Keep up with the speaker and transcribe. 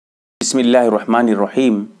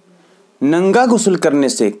बिस्मिल्लाहिर्रहमानिर्रहीम। नंगा गुस्ल करने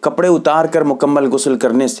से, कपड़े उतार कर मुकम्मल गुस्ल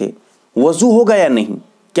करने से वज़ू होगा या नहीं,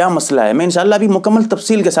 क्या मसला है? मैं इंशाअल्लाह अभी मुकम्मल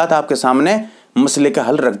तफसील के साथ आपके सामने मसले का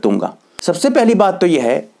हल रख दूंगा। सबसे पहली बात तो यह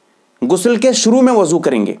है, गुस्ल के शुरू में वज़ू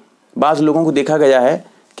करेंगे। बाज़ लोगों को देखा गया है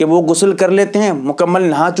कि वो गुस्ल कर लेते हैं, मुकम्मल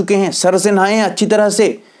नहा चुके हैं, सर से नहाए हैं अच्छी तरह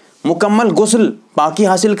से, मुकम्मल गुस्ल पाकी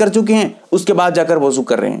हासिल कर चुके हैं, उसके बाद जाकर वज़ू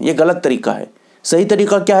कर रहे हैं। ये गलत तरीका है। सही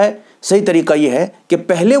तरीका क्या है? सही तरीका ये है कि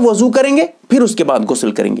पहले वज़ू करेंगे फिर उसके बाद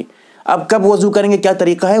गुस्ल करेंगे। अब कब वज़ू करेंगे, क्या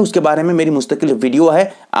तरीका है, उसके बारे में मेरी मुस्तकिल वीडियो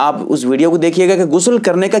है, आप उस वीडियो को देखिएगा कि गुस्ल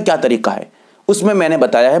करने का क्या तरीका है। उसमें मैंने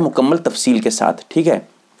बताया है मुकम्मल तफसील के साथ, ठीक है।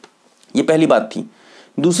 ये पहली बात थी।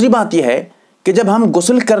 दूसरी बात यह है कि जब हम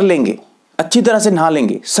गुस्ल कर लेंगे, अच्छी तरह से नहा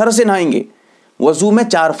लेंगे, सर से नहाएंगे, वज़ू में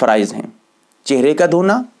 4 फ़राइज़ हैं। चेहरे का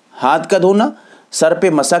धोना, हाथ का धोना, सर पे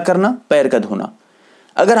मसा करना, पैर का धोना।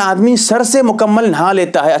 अगर आदमी सर से मुकम्मल नहा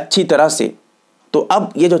लेता है अच्छी तरह से, तो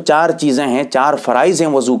अब ये जो 4 चीज़ें हैं, 4 फ़राइज़ हैं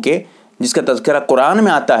वज़ू के, जिसका तज़किरा कुरान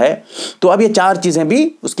में आता है, तो अब ये 4 चीज़ें भी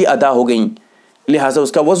उसकी अदा हो गई, लिहाजा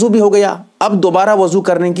उसका वज़ू भी हो गया। अब दोबारा वज़ू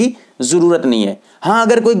करने की ज़रूरत नहीं है। हाँ,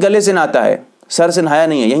 अगर कोई गले से नहाता है, सर से नहाया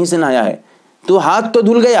नहीं है, यहीं से नहाया है, तो हाथ तो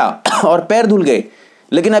धुल गया और पैर धुल गए,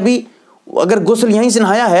 लेकिन अभी अगर गुस्ल यहीं से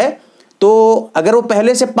नहाया है तो अगर वो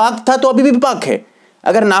पहले से पाक था तो अभी भी पाक है।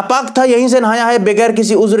 अगर नापाक था, यहीं से नहाया है बगैर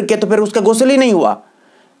किसी उज़्र के, तो फिर उसका गुस्ल ही नहीं हुआ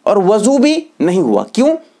और वज़ू भी नहीं हुआ।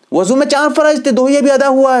 क्यों? वज़ू में 4 फ़राइज़ थे, 2 ही अभी अदा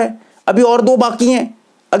हुआ है, अभी और 2 बाकी हैं।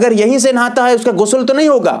 अगर यहीं से नहाता है उसका गुस्ल तो नहीं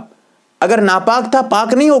होगा, अगर नापाक था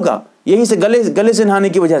पाक नहीं होगा यहीं से गले से नहाने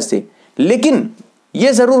की वजह से। लेकिन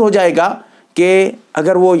ये ज़रूर हो जाएगा कि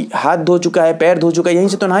अगर वो हाथ धो चुका है, पैर धो चुका है, यहीं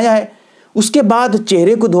से तो नहाया है, उसके बाद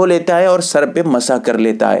चेहरे को धो लेता है और सर पे मसा कर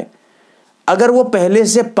लेता है। अगर वो पहले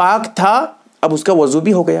से पाक था, अब उसका वज़ू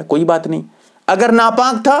भी हो गया, कोई बात नहीं। अगर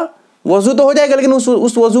नापाक था, वज़ू तो हो जाएगा, लेकिन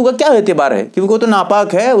उस वज़ू का क्या एतबार है, क्योंकि वो तो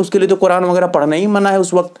नापाक है, उसके लिए तो कुरान वगैरह पढ़ना ही मना है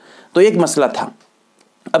उस वक्त। तो एक मसला था।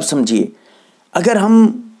 अब समझिए, अगर हम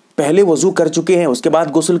पहले वज़ू कर चुके हैं, उसके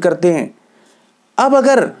बाद गुस्ल करते हैं, अब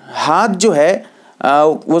अगर हाथ जो है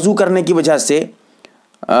वज़ू करने की वजह से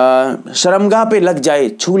शर्मगाह पे लग जाए,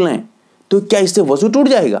 छू लें, तो क्या इससे वज़ू टूट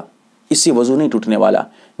जाएगा? इससे वज़ू नहीं टूटने वाला।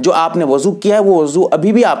 जो आपने वज़ू किया है वो वज़ू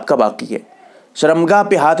अभी भी आपका बाकी है। शर्मगाह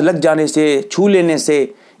पे हाथ लग जाने से, छू लेने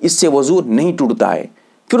से इससे वज़ू नहीं टूटता है।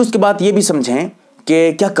 फिर उसके बाद ये भी समझें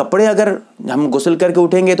कि क्या कपड़े, अगर हम गुस्ल करके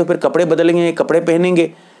उठेंगे तो फिर कपड़े बदलेंगे, कपड़े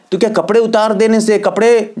पहनेंगे, तो क्या कपड़े उतार देने से,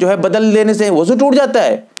 कपड़े जो है बदल देने से वज़ू टूट जाता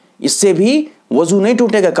है? इससे भी वज़ू नहीं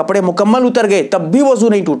टूटेगा। कपड़े मुकम्मल उतर गए तब भी वज़ू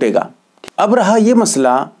नहीं टूटेगा। अब रहा ये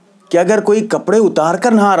मसला कि अगर कोई कपड़े उतार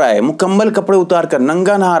कर नहा रहा है, मुकम्मल कपड़े उतार कर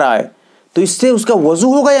नंगा नहा रहा है, तो इससे उसका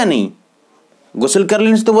वज़ू होगा या नहीं? गुस्ल कर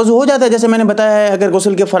लेने से तो वज़ू हो जाता है, जैसे मैंने बताया है। अगर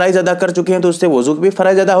गुस्ल के फ़राइज़ अदा कर चुके हैं तो उससे वज़ू के भी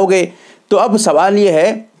फ़राइज़ अदा हो गए। तो अब सवाल ये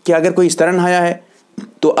है कि अगर कोई इस तरह नहाया है,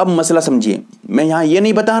 तो अब मसला समझिए। मैं यहाँ ये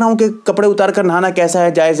नहीं बता रहा हूँ कि कपड़े उतार कर नहाना कैसा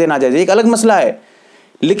है, जायज़ है ना जायज़ है, एक अलग मसला है।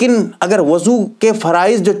 लेकिन अगर वज़ू के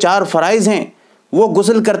फ़राइज़, जो 4 फ़राइज़ हैं, वो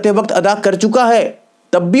गुस्ल करते वक्त अदा कर चुका है,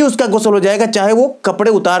 तब भी उसका गुस्ल हो जाएगा, चाहे वो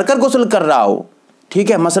कपड़े उतार कर गुस्ल कर रहा हो।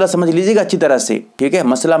 ठीक है, मसला समझ लीजिएगा अच्छी तरह से। ठीक है,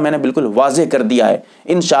 मसला मैंने बिल्कुल वाज़ेह कर दिया है।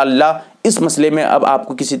 इंशाअल्लाह इस मसले में अब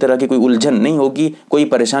आपको किसी तरह की कोई उलझन नहीं होगी, कोई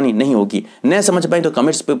परेशानी नहीं होगी। न समझ पाए तो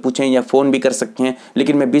कमेंट्स पे पूछें या फ़ोन भी कर सकते हैं,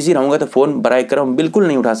 लेकिन मैं बिज़ी रहूँगा तो फ़ोन बराए करम बिल्कुल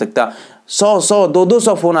नहीं उठा सकता। 100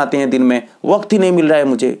 200 फ़ोन आते हैं दिन में, वक्त ही नहीं मिल रहा है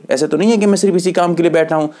मुझे। ऐसे तो नहीं है कि मैं सिर्फ इसी काम के लिए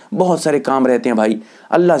बैठा हूँ, बहुत सारे काम रहते हैं भाई।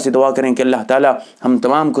 अल्लाह से दुआ करें कि अल्लाह ताला हम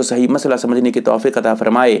तमाम को सही मसला समझने की तौफीक अता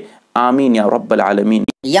फरमाए। आमीन या रब्बल आलमीन।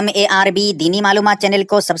 MARB दीनी मालूमात चैनल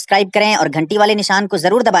को सब्सक्राइब करें और घंटी वाले निशान को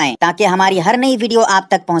जरूर दबाएं, ताकि हमारी हर नई वीडियो आप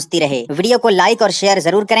तक पहुंचती रहे। वीडियो को लाइक और शेयर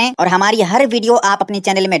जरूर करें, और हमारी हर वीडियो आप अपने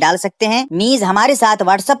चैनल में डाल सकते हैं। नीज हमारे साथ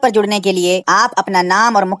व्हाट्सएप पर जुड़ने के लिए आप अपना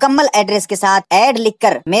नाम और मुकम्मल एड्रेस के साथ ऐड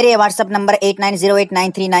लिखकर मेरे व्हाट्सएप नंबर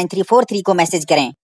 8908939343 को मैसेज करें।